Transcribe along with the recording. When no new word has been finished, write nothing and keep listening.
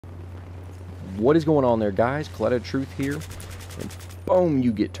What is going on there, guys? Coletta Truth here, and boom,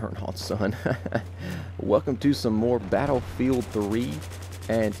 you get turned on, son. Welcome to some more Battlefield 3,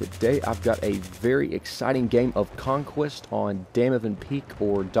 and today I've got a very exciting game of Conquest on Damavand Peak,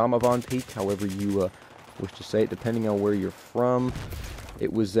 or Damavand Peak, however you wish to say it, depending on where you're from.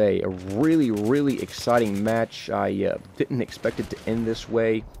 It was a really exciting match. I didn't expect it to end this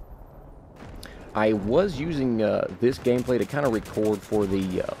way. I was using this gameplay to kind of record for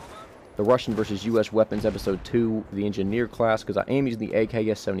the Russian versus U.S. Weapons Episode 2, the Engineer class, because I am using the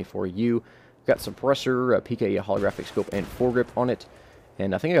AKS-74U. Got suppressor, PK holographic scope, and foregrip on it.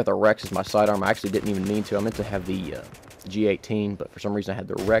 And I think I got the Rex as my sidearm. I actually didn't even mean to. I meant to have the G18, but for some reason I had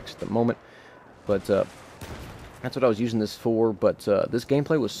the Rex at the moment. But that's what I was using this for. But this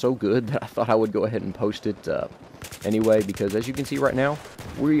gameplay was so good that I thought I would go ahead and post it anyway, because as you can see right now,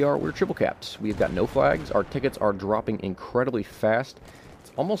 we're triple capped. We've got no flags. Our tickets are dropping incredibly fast.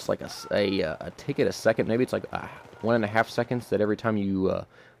 It's almost like a ticket a second. Maybe it's like 1.5 seconds that every time you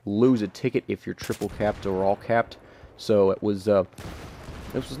lose a ticket if you're triple capped or all capped. So it was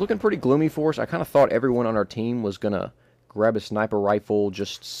looking pretty gloomy for us. I kind of thought everyone on our team was gonna grab a sniper rifle,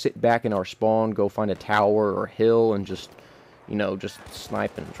 just sit back in our spawn, go find a tower or hill, and just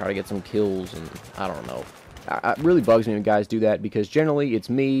snipe and try to get some kills. And I don't know. It really bugs me when guys do that, because generally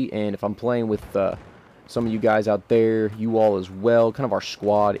it's me, and if I'm playing with some of you guys out there, you all as well, kind of our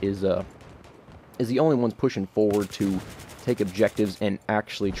squad is the only ones pushing forward to take objectives and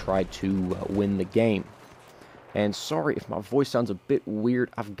actually try to win the game. And sorry if my voice sounds a bit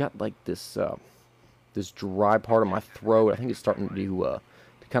weird. I've got like this this dry part of my throat. I think it's starting to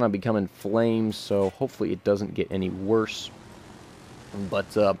kind of become inflamed, so hopefully it doesn't get any worse.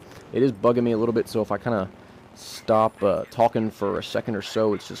 But it is bugging me a little bit, so if I kind of stop talking for a second or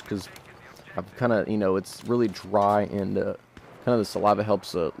so, it's just because I've kind of, it's really dry, and kind of the saliva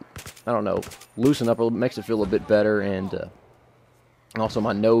helps, I don't know, loosen up a little, makes it feel a bit better, and also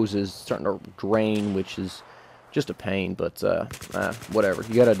my nose is starting to drain, which is just a pain, but whatever,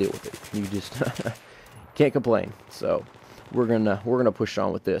 you gotta deal with it. You just can't complain. So we're gonna push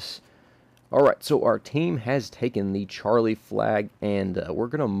on with this. Alright, so our team has taken the Charlie flag, and we're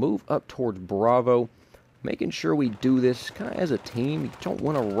gonna move up towards Bravo, making sure we do this kind of as a team. You don't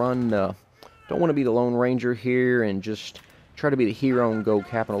want to run, don't want to be the Lone Ranger here and just try to be the hero and go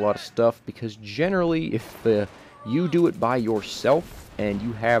capping a lot of stuff, because generally if you do it by yourself and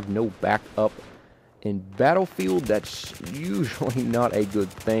you have no backup in Battlefield, that's usually not a good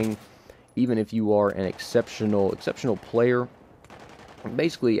thing, even if you are an exceptional player.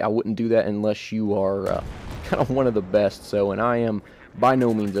 Basically, I wouldn't do that unless you are kind of one of the best. So, and I am by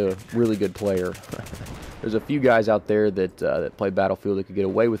no means a really good player. There's a few guys out there that play Battlefield that could get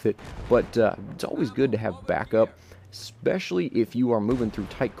away with it, but it's always good to have backup, especially if you are moving through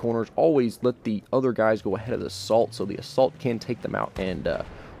tight corners. Always let the other guys go ahead of the assault, so the assault can take them out and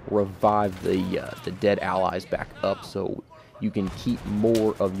revive the dead allies back up, so you can keep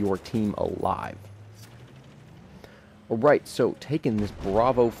more of your team alive. Alright, so taking this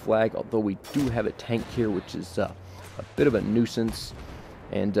Bravo flag, although we do have a tank here, which is a bit of a nuisance,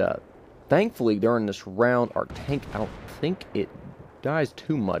 and thankfully during this round, our tank, I don't think it dies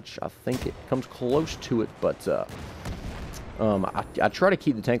too much. I think it comes close to it, but I try to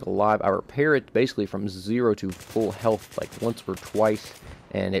keep the tank alive. I repair it basically from 0 to full health like once or twice,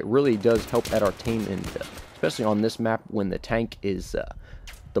 and it really does help at our team, and especially on this map when the tank is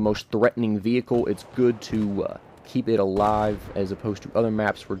the most threatening vehicle. It's good to keep it alive, as opposed to other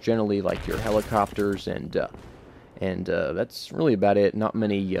maps where generally like your helicopters and that's really about it. Not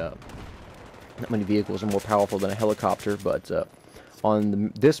many vehicles are more powerful than a helicopter, but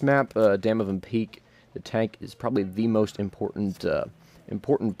on this map, Damavand Peak, the tank is probably the most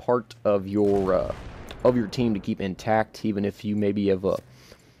important part of your team to keep intact, even if you maybe have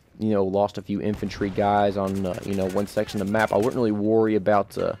lost a few infantry guys on one section of the map. I wouldn't really worry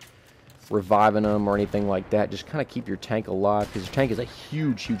about reviving them or anything like that. Just kind of keep your tank alive, because your tank is a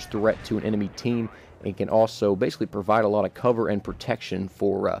huge threat to an enemy team, and can also basically provide a lot of cover and protection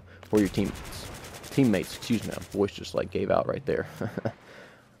for your teammates. Excuse me, my voice just like gave out right there.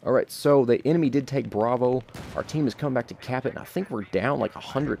 Alright, so the enemy did take Bravo. Our team has come back to cap it, and I think we're down like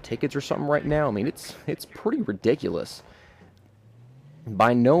 100 tickets or something right now. I mean, it's pretty ridiculous.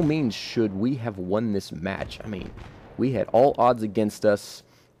 By no means should we have won this match. I mean, we had all odds against us.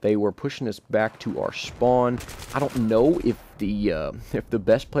 They were pushing us back to our spawn. I don't know if the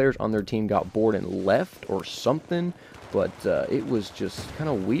best players on their team got bored and left or something, but it was just kind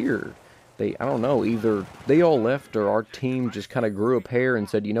of weird. I don't know, either they all left or our team just kind of grew a pair and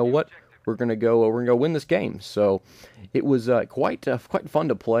said, you know what, we're gonna go win this game. So it was quite fun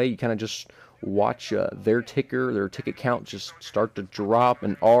to play. You kind of just watch their ticket count just start to drop,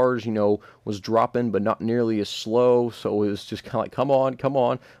 and ours, was dropping, but not nearly as slow. So it was just kind of like, come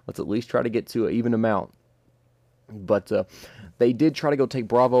on, let's at least try to get to an even amount. But they did try to go take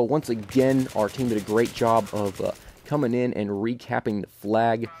Bravo. Once again, our team did a great job of coming in and recapping the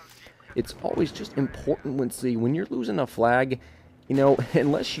flag. It's always just important when you're losing a flag,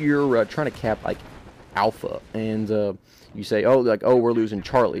 unless you're trying to cap like Alpha, and you say, oh, we're losing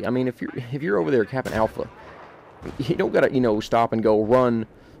Charlie. I mean, if you're over there capping Alpha, you don't gotta stop and go run.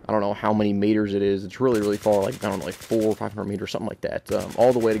 I don't know how many meters it is. It's really, really far, like, I don't know, like 400 or 500 meters, something like that,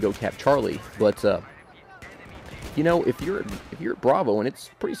 all the way to go cap Charlie. But if you're at Bravo and it's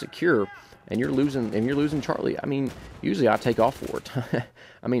pretty secure, and you're losing Charlie, I mean, usually I take off for it.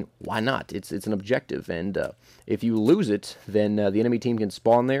 I mean, why not? It's an objective, and if you lose it, then the enemy team can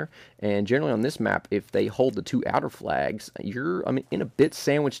spawn there. And generally on this map, if they hold the 2 outer flags, you're in a bit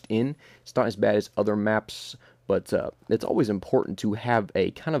sandwiched in. It's not as bad as other maps, but it's always important to have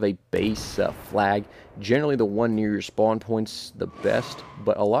a kind of a base flag. Generally, the one near your spawn point's the best,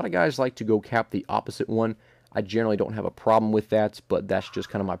 but a lot of guys like to go cap the opposite one. I generally don't have a problem with that, but that's just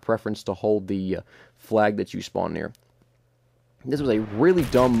kind of my preference to hold the flag that you spawn near. This was a really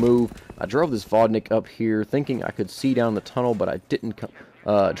dumb move. I drove this Vodnik up here thinking I could see down the tunnel, but I didn't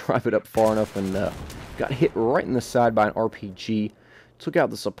drive it up far enough, and got hit right in the side by an RPG. Took out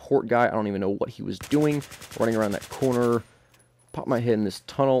the support guy. I don't even know what he was doing. Running around that corner, pop my head in this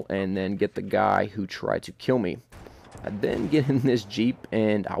tunnel, and then get the guy who tried to kill me. I then get in this Jeep,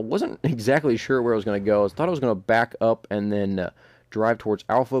 and I wasn't exactly sure where I was going to go. I thought I was going to back up and then drive towards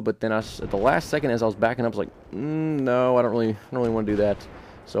Alpha, but then at the last second as I was backing up, I was like, no, I don't really want to do that.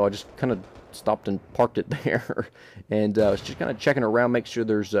 So I just kind of stopped and parked it there, and I was just kind of checking around, make sure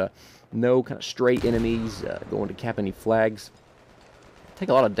there's no kind of stray enemies going to cap any flags. Take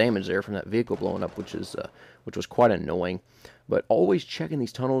a lot of damage there from that vehicle blowing up, which was quite annoying. But always checking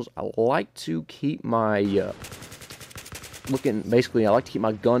these tunnels. I like to keep my I like to keep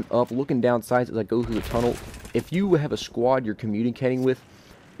my gun up, looking down sights as I go through the tunnel. If you have a squad you're communicating with,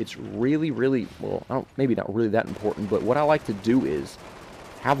 it's really, really, well, maybe not really that important, but what I like to do is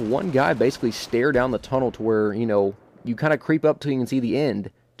have one guy basically stare down the tunnel to where, you kind of creep up till you can see the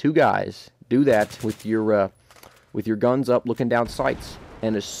end. 2 guys do that with your guns up, looking down sights.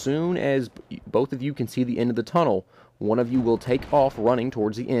 And as soon as both of you can see the end of the tunnel, one of you will take off running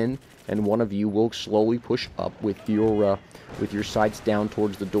towards the end, and one of you will slowly push up with your sights down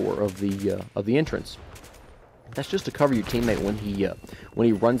towards the door of the entrance. That's just to cover your teammate when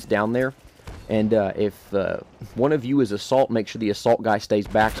he runs down there. And if one of you is assault, make sure the assault guy stays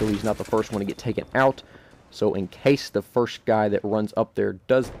back so he's not the first one to get taken out. So in case the first guy that runs up there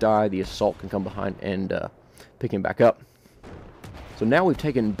does die, the assault can come behind and pick him back up. So now we've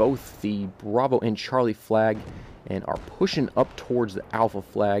taken both the Bravo and Charlie flag and are pushing up towards the Alpha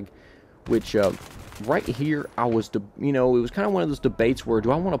flag, which right here it was kind of one of those debates where,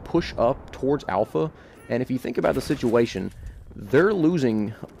 do I want to push up towards Alpha? And if you think about the situation, they're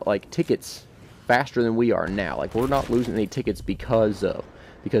losing like tickets faster than we are now. Like, we're not losing any tickets because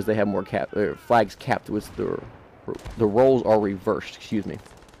they have more flags capped with the roles are reversed. Excuse me.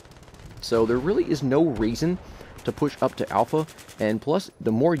 So there really is no reason to push up to Alpha, and plus,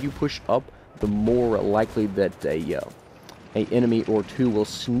 the more you push up, the more likely that a enemy or 2 will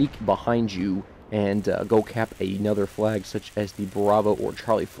sneak behind you and go cap another flag, such as the Bravo or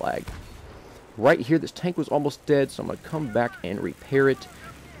Charlie flag. Right here, this tank was almost dead, so I'm going to come back and repair it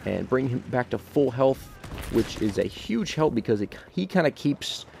and bring him back to full health, which is a huge help because he kind of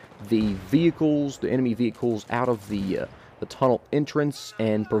keeps the enemy vehicles out of the tunnel entrance,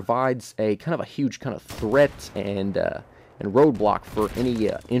 and provides a kind of a huge kind of threat and roadblock for any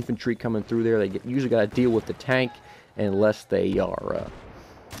infantry coming through there. They usually got to deal with the tank unless they're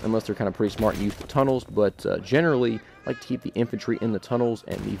kind of pretty smart and use the tunnels. But generally, I like to keep the infantry in the tunnels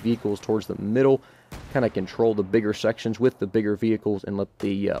and the vehicles towards the middle. Kind of control the bigger sections with the bigger vehicles and let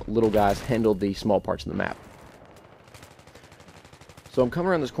the little guys handle the small parts of the map. So I'm coming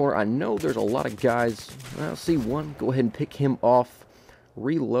around this corner. I know there's a lot of guys. I see one. Go ahead and pick him off.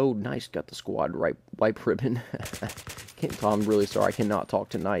 Reload. Nice. Got the squad right. Wipe ribbon. Can't tell. I'm really sorry. I cannot talk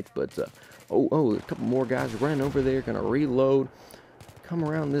tonight. But, a couple more guys running over there. Gonna reload. Come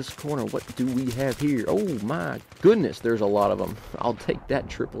around this corner. What do we have here? Oh, my goodness. There's a lot of them. I'll take that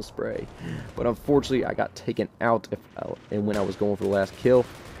triple spray. But unfortunately, I got taken out when I was going for the last kill.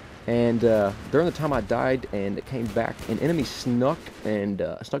 And during the time I died and it came back, an enemy snuck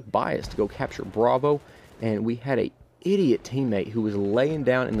by us to go capture Bravo, and we had a idiot teammate who was laying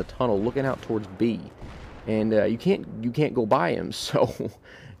down in the tunnel looking out towards B, and you can't go by him. So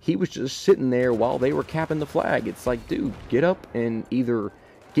he was just sitting there while they were capping the flag. It's like, dude, get up and either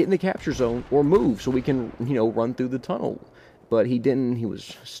get in the capture zone or move so we can, run through the tunnel. But he didn't. He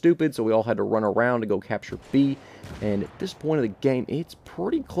was stupid, so we all had to run around to go capture B. And at this point of the game, it's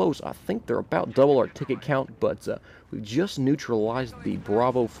pretty close. I think they're about double our ticket count, but we've just neutralized the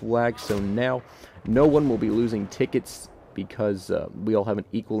Bravo flag, so now no one will be losing tickets because we all have an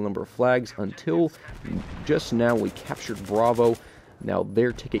equal number of flags until just now we captured Bravo. Now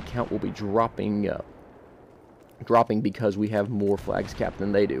their ticket count will be dropping because we have more flags capped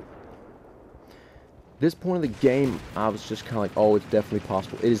than they do. This point of the game, I was just kind of like, oh, it's definitely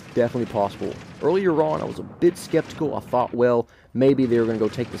possible. It is definitely possible. Earlier on, I was a bit skeptical. I thought, well, maybe they were going to go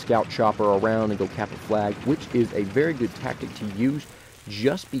take the scout chopper around and go cap a flag, which is a very good tactic to use.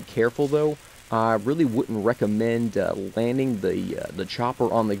 Just be careful, though. I really wouldn't recommend landing the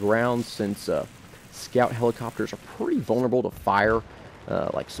chopper on the ground, since scout helicopters are pretty vulnerable to fire.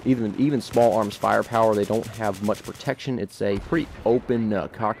 Like even small arms firepower, they don't have much protection. It's a pretty open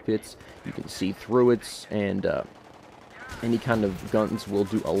cockpits. You can see through it, and any kind of guns will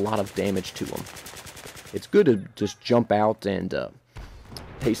do a lot of damage to them. It's good to just jump out and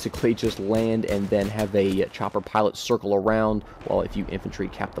basically just land and then have a chopper pilot circle around while a few infantry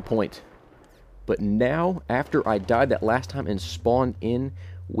cap the point. But now, after I died that last time and spawned in,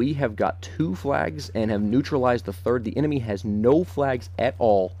 we have got 2 flags and have neutralized the third. The enemy has no flags at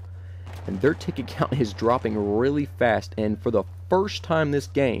all, and their ticket count is dropping really fast. And for the first time this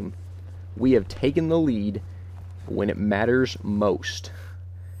game, we have taken the lead when it matters most.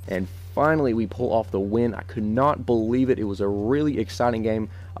 And finally, we pull off the win. I could not believe it. It was a really exciting game.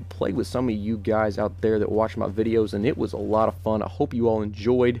 I played with some of you guys out there that watch my videos, and it was a lot of fun. I hope you all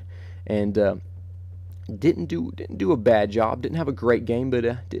enjoyed, and didn't do a bad job. Didn't have a great game,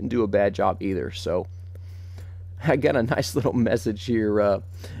 but didn't do a bad job either. So I got a nice little message here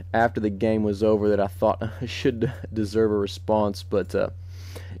after the game was over that I thought should deserve a response. But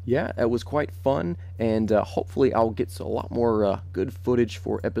yeah, it was quite fun, and hopefully I'll get a lot more good footage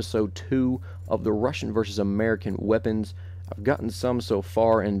for episode 2 of the Russian versus American weapons. I've gotten some so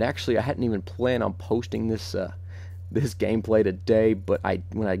far, and actually I hadn't even planned on posting this this gameplay today, but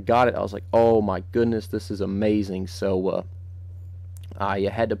when I got it, I was like, oh my goodness, this is amazing. So I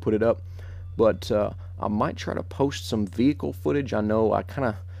had to put it up, but I might try to post some vehicle footage. I know I kind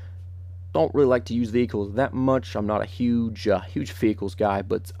of don't really like to use vehicles that much. I'm not a huge vehicles guy,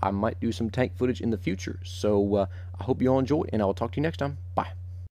 but I might do some tank footage in the future. So I hope you all enjoy, and I will talk to you next time. Bye.